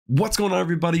What's going on,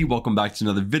 everybody? Welcome back to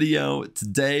another video.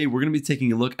 Today, we're going to be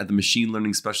taking a look at the machine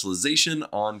learning specialization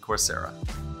on Coursera.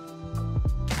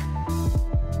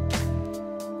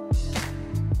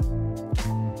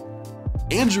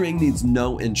 Andrew Ng needs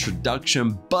no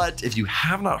introduction, but if you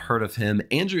have not heard of him,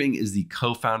 Andrew Ng is the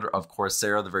co-founder of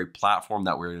Coursera, the very platform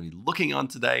that we're going to be looking on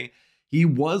today. He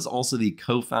was also the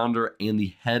co-founder and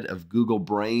the head of Google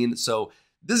Brain, so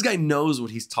this guy knows what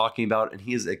he's talking about, and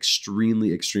he is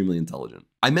extremely intelligent.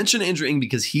 I mentioned Andrew Ng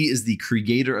because he is the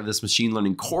creator of this machine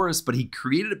learning course, but he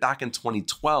created it back in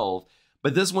 2012.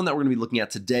 But this one that we're going to be looking at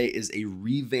today is a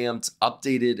revamped,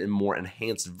 updated, and more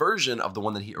enhanced version of the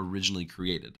one that he originally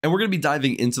created. And we're going to be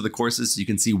diving into the courses so you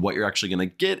can see what you're actually going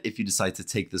to get if you decide to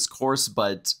take this course.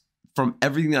 But from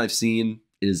everything that I've seen,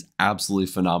 it is absolutely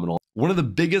phenomenal. One of the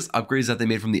biggest upgrades that they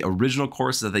made from the original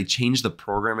course is that they changed the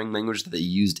programming language that they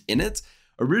used in it.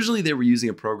 Originally, they were using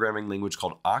a programming language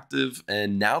called Octave,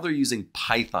 and now they're using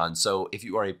Python. So if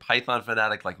you are a Python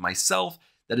fanatic like myself,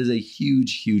 that is a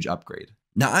huge upgrade.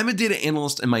 Now, I'm a data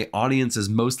analyst and my audience is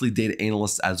mostly data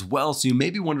analysts as well. So you may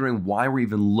be wondering why we're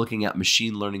even looking at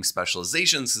machine learning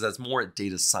specializations, because that's more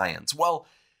data science. Well,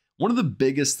 one of the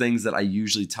biggest things that I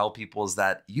usually tell people is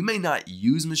that you may not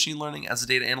use machine learning as a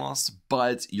data analyst,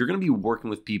 but you're going to be working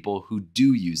with people who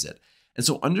do use it. And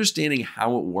so understanding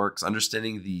how it works,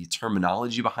 understanding the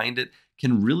terminology behind it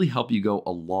can really help you go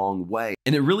a long way.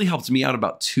 And it really helped me out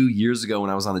about 2 years ago when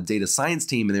I was on a data science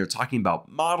team and they were talking about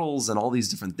models and all these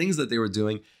different things that they were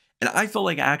doing. And I felt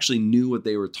like I actually knew what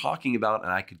they were talking about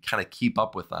and I could kind of keep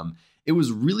up with them. It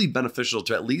was really beneficial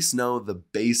to at least know the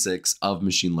basics of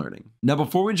machine learning. Now,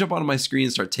 before we jump onto my screen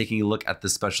and start taking a look at the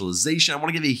specialization, I want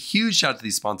to give a huge shout out to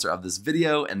the sponsor of this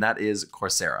video, and that is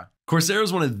Coursera. Coursera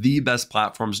is one of the best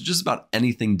platforms, just about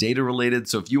anything data related.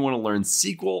 So if you want to learn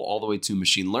SQL all the way to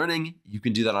machine learning, you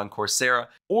can do that on Coursera.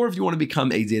 Or if you want to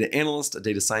become a data analyst, a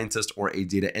data scientist, or a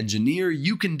data engineer,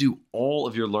 you can do all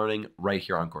of your learning right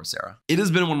here on Coursera. It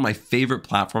has been one of my favorite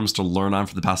platforms to learn on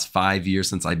for the past 5 years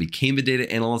since I became a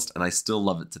data analyst, and I still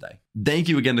love it today. Thank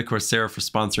you again to Coursera for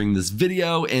sponsoring this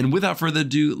video. And without further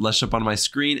ado, let's jump onto my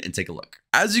screen and take a look.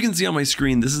 As you can see on my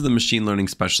screen, this is the machine learning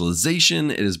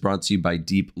specialization. It is brought to you by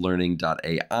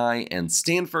deeplearning.ai and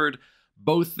Stanford,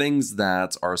 both things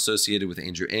that are associated with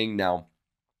Andrew Ng. Now,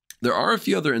 there are a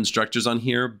few other instructors on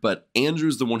here, but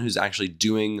Andrew's the one who's actually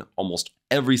doing almost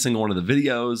every single one of the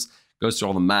videos, goes through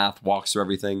all the math, walks through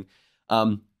everything.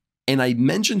 And I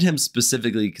mentioned him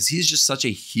specifically because he's just such a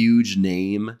huge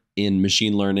name in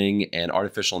machine learning and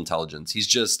artificial intelligence. He's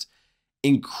just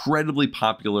incredibly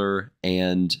popular,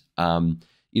 and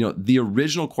the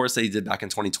original course that he did back in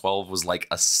 2012 was like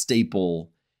a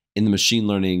staple in the machine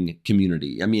learning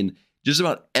community. I mean, just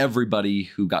about everybody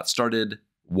who got started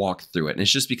walked through it, and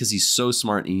it's just because he's so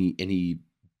smart and he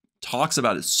talks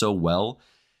about it so well.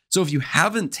 So if you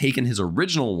haven't taken his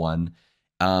original one,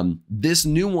 this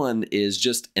new one is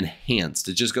just enhanced.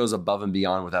 It just goes above and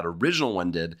beyond what that original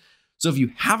one did. So if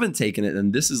you haven't taken it,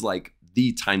 then this is like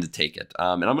the time to take it.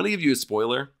 And I'm going to give you a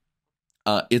spoiler.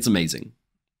 It's amazing.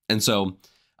 And so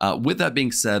with that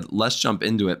being said, let's jump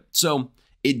into it. So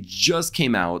it just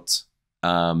came out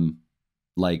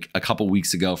like a couple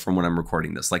weeks ago from when I'm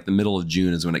recording this, like the middle of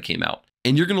June is when it came out.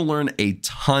 And you're going to learn a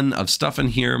ton of stuff in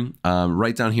here.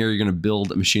 Right down here, you're going to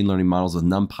build machine learning models with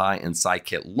NumPy and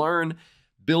scikit-learn,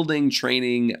 building,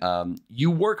 training.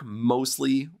 You work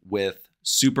mostly with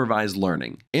supervised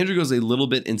learning. Andrew goes a little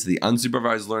bit into the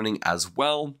unsupervised learning as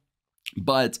well,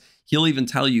 but he'll even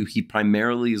tell you he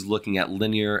primarily is looking at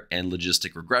linear and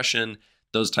logistic regression,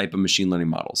 those type of machine learning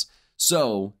models.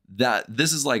 So that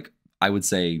this is like, I would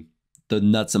say, the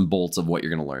nuts and bolts of what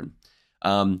you're going to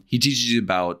learn. He teaches you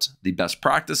about the best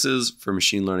practices for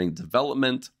machine learning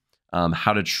development,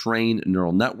 how to train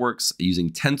neural networks using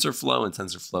TensorFlow, and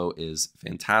TensorFlow is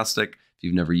fantastic if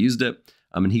you've never used it.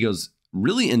 And he goes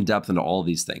really in depth into all of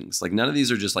these things. Like none of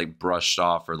these are just like brushed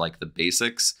off or like the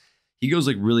basics. He goes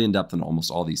like really in depth into almost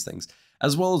all these things,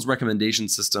 as well as recommendation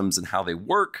systems and how they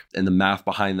work and the math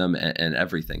behind them and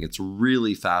everything. It's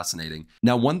really fascinating.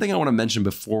 Now, one thing I want to mention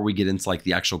before we get into like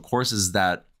the actual course is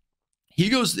that he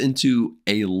goes into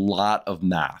a lot of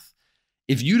math.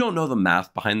 If you don't know the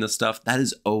math behind this stuff, that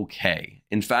is okay.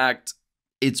 In fact,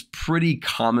 it's pretty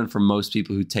common for most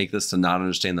people who take this to not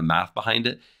understand the math behind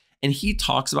it. And he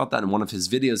talks about that in one of his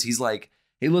videos. He's like,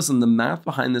 hey, listen, the math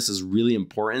behind this is really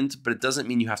important, but it doesn't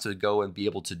mean you have to go and be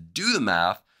able to do the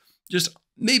math. Just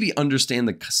maybe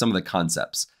understand some of the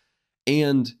concepts.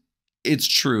 And it's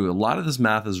true. A lot of this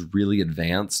math is really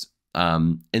advanced.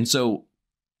 And so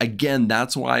again,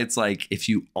 that's why it's like, if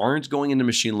you aren't going into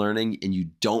machine learning and you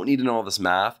don't need to know all this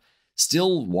math,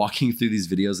 still walking through these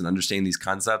videos and understanding these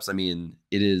concepts, I mean,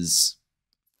 it is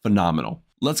phenomenal.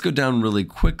 Let's go down really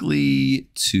quickly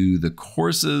to the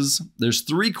courses. There's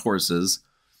 3 courses.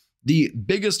 The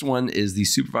biggest one is the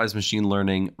Supervised Machine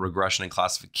Learning, Regression, and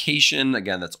Classification.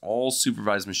 Again, that's all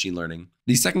supervised machine learning.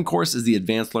 The second course is the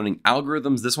Advanced Learning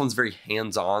Algorithms. This one's very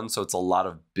hands-on, so it's a lot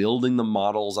of building the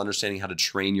models, understanding how to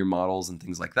train your models and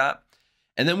things like that.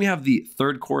 And then we have the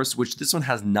third course, which this one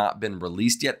has not been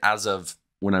released yet as of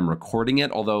when I'm recording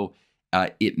it, although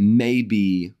it may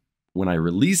be, when I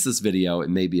release this video, it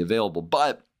may be available.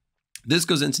 But this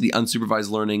goes into the unsupervised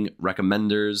learning,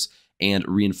 recommenders, and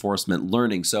reinforcement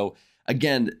learning. So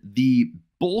again, the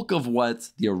bulk of what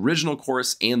the original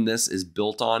course and this is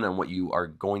built on and what you are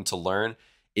going to learn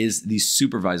is the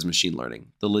supervised machine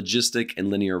learning, the logistic and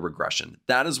linear regression.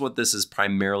 That is what this is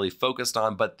primarily focused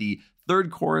on. But the third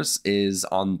course is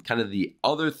on kind of the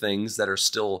other things that are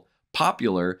still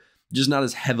popular, just not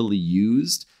as heavily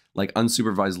used, like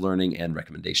unsupervised learning and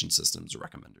recommendation systems or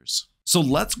recommenders. So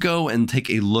let's go and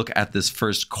take a look at this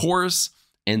first course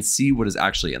and see what is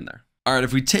actually in there. All right,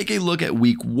 if we take a look at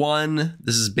week 1,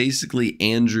 this is basically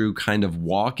Andrew kind of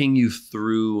walking you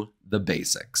through the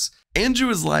basics. Andrew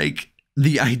is like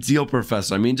the ideal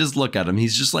professor. I mean, just look at him.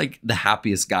 He's just like the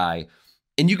happiest guy.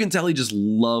 And you can tell he just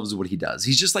loves what he does.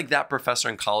 He's just like that professor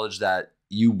in college that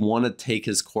you want to take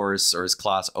his course or his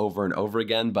class over and over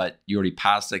again, but you already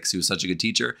passed it because he was such a good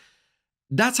teacher.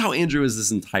 That's how Andrew is this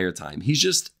entire time. He's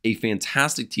just a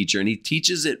fantastic teacher and he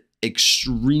teaches it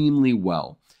extremely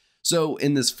well. So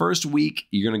in this first week,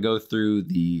 you're going to go through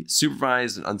the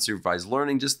supervised and unsupervised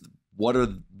learning. Just what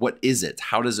is it?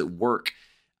 How does it work?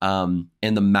 And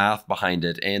the math behind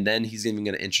it. And then he's even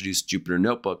going to introduce Jupyter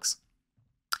Notebooks.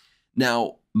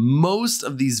 Now, most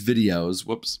of these videos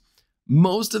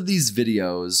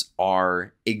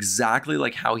are exactly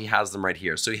like how he has them right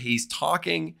here. So he's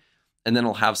talking and then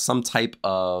he'll have some type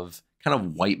of kind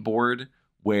of whiteboard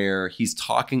where he's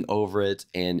talking over it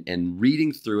and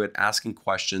reading through it, asking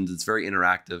questions. It's very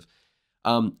interactive.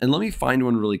 And let me find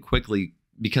one really quickly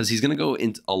because he's going to go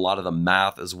into a lot of the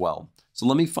math as well. So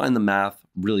let me find the math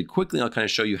really quickly. I'll kind of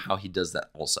show you how he does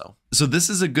that also. So this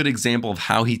is a good example of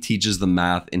how he teaches the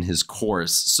math in his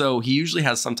course. So he usually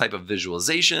has some type of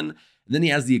visualization, and then he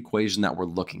has the equation that we're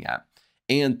looking at.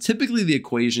 And typically the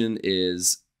equation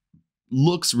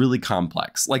looks really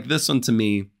complex. Like this one to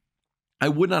me, I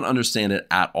would not understand it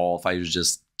at all if I was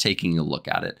just taking a look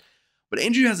at it. But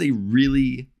Andrew has a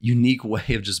really unique way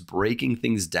of just breaking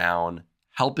things down,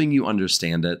 helping you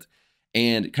understand it,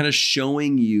 and kind of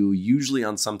showing you, usually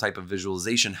on some type of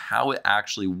visualization, how it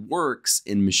actually works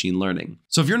in machine learning.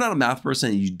 So if you're not a math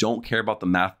person and you don't care about the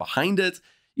math behind it,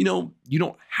 you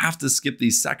don't have to skip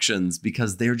these sections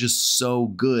because they're just so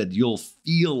good. You'll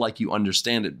feel like you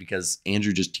understand it because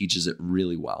Andrew just teaches it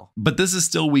really well. But this is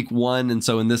still week 1. And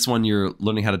so in this one, you're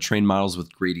learning how to train models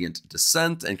with gradient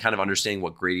descent and kind of understanding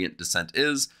what gradient descent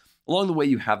is. Along the way,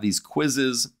 you have these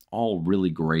quizzes, all really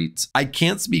great. I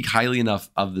can't speak highly enough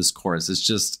of this course. It's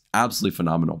just absolutely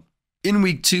phenomenal. In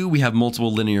week 2, we have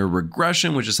multiple linear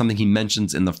regression, which is something he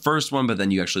mentions in the first one, but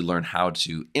then you actually learn how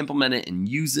to implement it and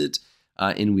use it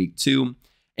in week 2.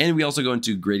 And we also go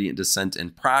into gradient descent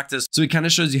in practice. So he kind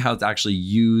of shows you how it's actually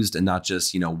used and not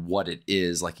just, what it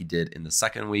is like he did in the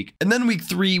second week. And then week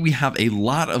 3, we have a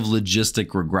lot of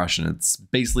logistic regression. It's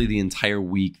basically the entire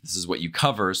week. This is what you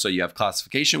cover. So you have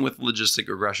classification with logistic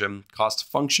regression, cost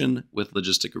function with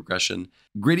logistic regression,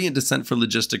 gradient descent for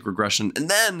logistic regression. And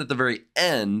then at the very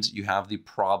end, you have the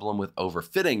problem with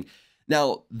overfitting.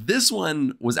 Now, this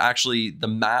one was actually, the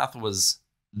math was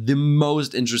the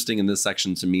most interesting in this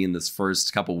section to me in this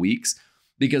first couple weeks,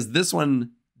 because this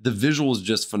one, the visual is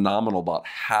just phenomenal about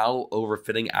how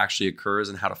overfitting actually occurs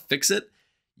and how to fix it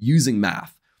using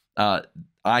math.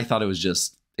 I thought it was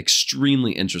just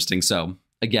extremely interesting. So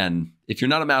again, if you're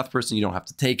not a math person, you don't have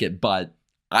to take it, but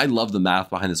I love the math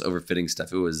behind this overfitting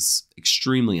stuff. It was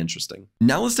extremely interesting.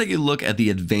 Now let's take a look at the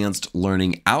Advanced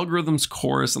Learning Algorithms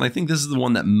course. And I think this is the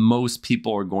one that most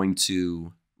people are going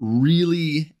to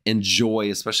really enjoy,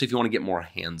 especially if you want to get more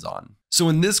hands-on. So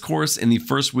in this course, in the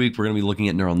first week, we're going to be looking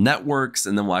at neural networks,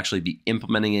 and then we'll actually be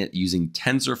implementing it using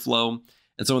TensorFlow.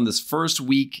 And so in this first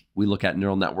week, we look at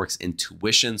neural networks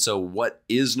intuition. So what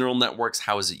is neural networks?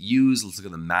 How is it used? Let's look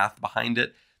at the math behind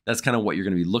it. That's kind of what you're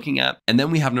going to be looking at. And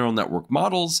then we have neural network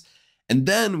models. And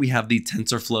then we have the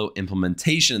TensorFlow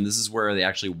implementation. This is where they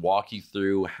actually walk you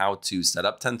through how to set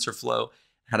up TensorFlow,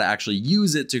 how to actually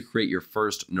use it to create your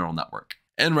first neural network.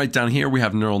 And right down here, we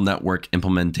have neural network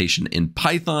implementation in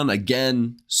Python.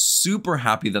 Again, super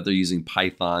happy that they're using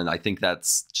Python. I think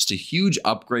that's just a huge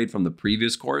upgrade from the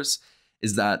previous course,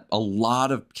 is that a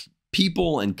lot of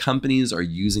people and companies are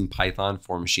using Python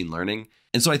for machine learning.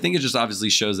 And so I think it just obviously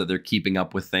shows that they're keeping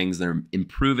up with things, they're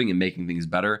improving and making things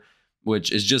better,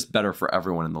 which is just better for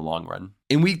everyone in the long run.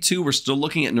 In week 2, we're still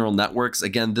looking at neural networks.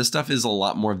 Again, this stuff is a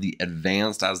lot more of the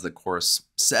advanced, as the course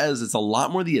says, it's a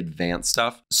lot more the advanced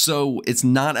stuff. So it's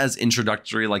not as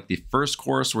introductory like the first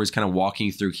course where he's kind of walking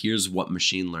you through, here's what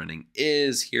machine learning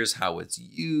is, here's how it's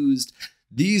used.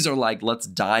 These are like, let's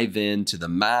dive into the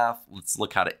math. Let's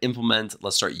look how to implement.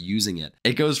 Let's start using it.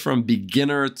 It goes from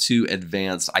beginner to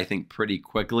advanced, I think pretty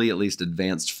quickly, at least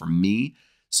advanced for me.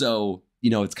 So,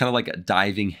 it's kind of like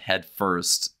diving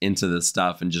headfirst into this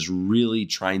stuff and just really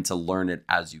trying to learn it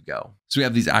as you go. So we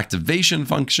have these activation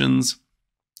functions.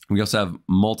 We also have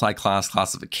multi-class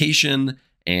classification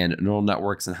and neural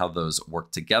networks and how those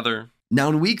work together. Now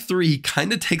in week 3, he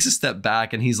kind of takes a step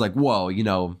back and he's like, whoa,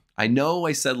 I know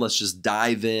I said let's just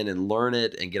dive in and learn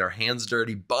it and get our hands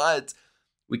dirty, but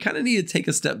we kind of need to take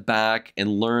a step back and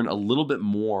learn a little bit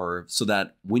more so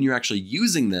that when you're actually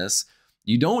using this,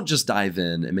 you don't just dive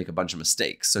in and make a bunch of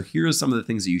mistakes. So here are some of the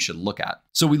things that you should look at.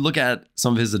 So we look at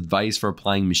some of his advice for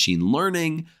applying machine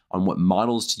learning, on what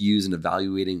models to use and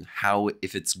evaluating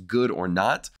if it's good or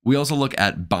not. We also look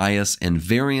at bias and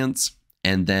variance,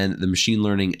 and then the machine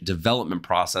learning development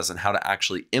process and how to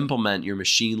actually implement your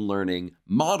machine learning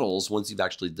models once you've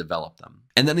actually developed them.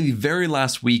 And then in the very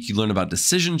last week, you learn about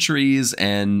decision trees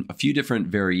and a few different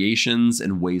variations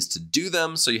and ways to do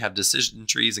them. So you have decision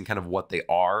trees and kind of what they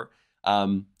are.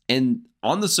 And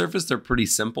on the surface, they're pretty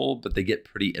simple, but they get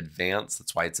pretty advanced.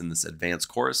 That's why it's in this advanced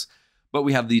course. But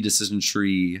we have the decision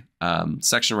tree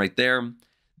section right there.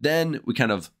 Then we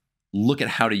kind of look at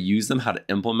how to use them, how to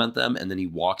implement them, and then he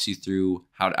walks you through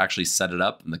how to actually set it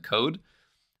up in the code.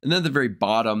 And then at the very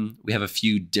bottom, we have a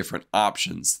few different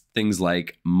options, things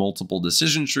like multiple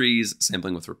decision trees,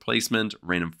 sampling with replacement,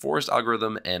 random forest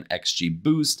algorithm, and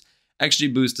XGBoost.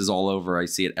 XGBoost is all over. I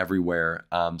see it everywhere.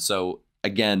 So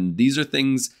again, these are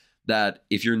things that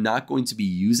if you're not going to be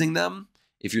using them,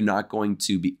 if you're not going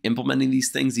to be implementing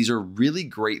these things, these are really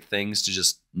great things to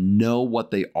just know what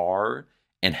they are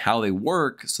and how they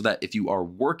work, so that if you are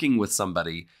working with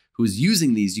somebody who's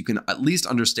using these, you can at least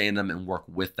understand them and work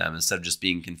with them instead of just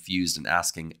being confused and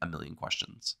asking a million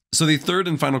questions. So the third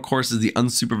and final course is the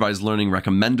unsupervised learning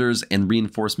recommenders and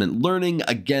reinforcement learning.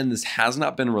 Again, this has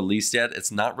not been released yet.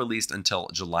 It's not released until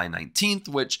July 19th,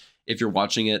 which if you're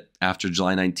watching it after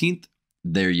July 19th,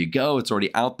 there you go. It's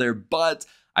already out there, but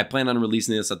I plan on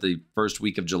releasing this at the first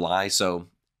week of July. So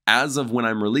as of when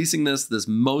I'm releasing this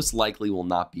most likely will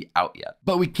not be out yet.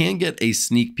 But we can get a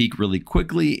sneak peek really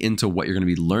quickly into what you're going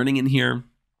to be learning in here.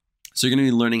 So you're going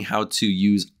to be learning how to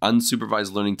use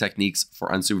unsupervised learning techniques for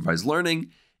unsupervised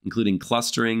learning, including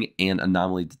clustering and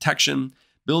anomaly detection,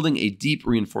 building a deep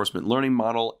reinforcement learning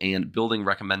model, and building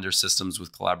recommender systems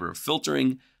with collaborative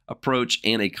filtering approach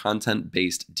and a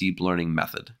content-based deep learning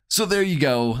method. So there you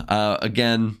go.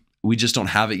 Again, we just don't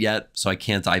have it yet, so I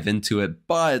can't dive into it,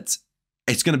 but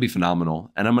it's going to be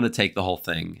phenomenal, and I'm going to take the whole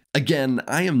thing. Again,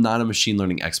 I am not a machine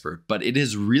learning expert, but it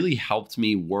has really helped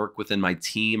me work within my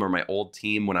team or my old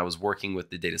team when I was working with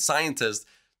the data scientist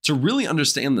to really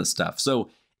understand this stuff. So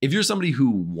if you're somebody who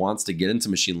wants to get into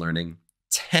machine learning,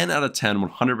 10 out of 10,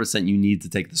 100%, you need to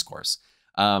take this course.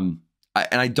 And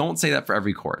I don't say that for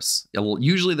every course.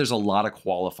 Usually there's a lot of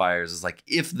qualifiers. It's like,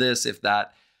 if this, if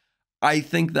that. I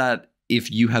think that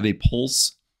if you have a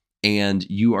pulse and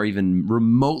you are even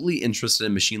remotely interested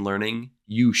in machine learning,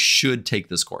 you should take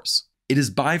this course. It is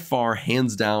by far,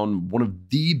 hands down, one of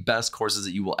the best courses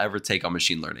that you will ever take on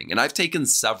machine learning. And I've taken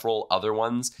several other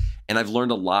ones, and I've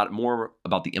learned a lot more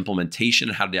about the implementation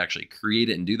and how to actually create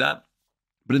it and do that.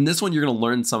 But in this one, you're going to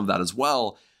learn some of that as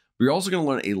well. But you're also going to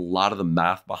learn a lot of the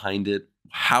math behind it,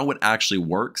 how it actually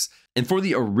works. And for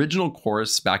the original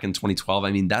course back in 2012,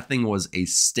 I mean, that thing was a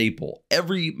staple.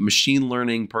 Every machine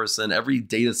learning person, every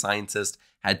data scientist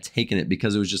had taken it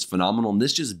because it was just phenomenal. And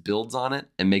this just builds on it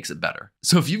and makes it better.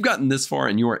 So if you've gotten this far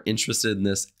and you are interested in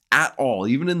this at all,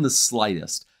 even in the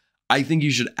slightest, I think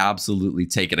you should absolutely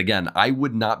take it. Again, I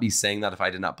would not be saying that if I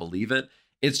did not believe it.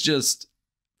 It's just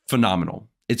phenomenal.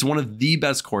 It's one of the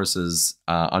best courses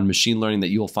on machine learning that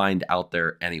you'll find out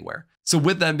there anywhere. So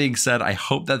with that being said, I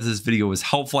hope that this video was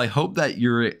helpful. I hope that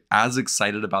you're as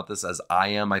excited about this as I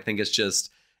am. I think it's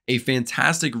just a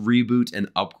fantastic reboot and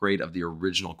upgrade of the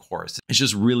original course. It's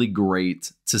just really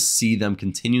great to see them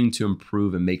continuing to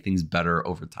improve and make things better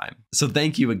over time. So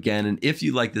thank you again. And if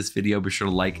you like this video, be sure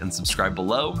to like and subscribe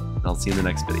below, and I'll see you in the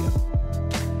next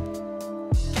video.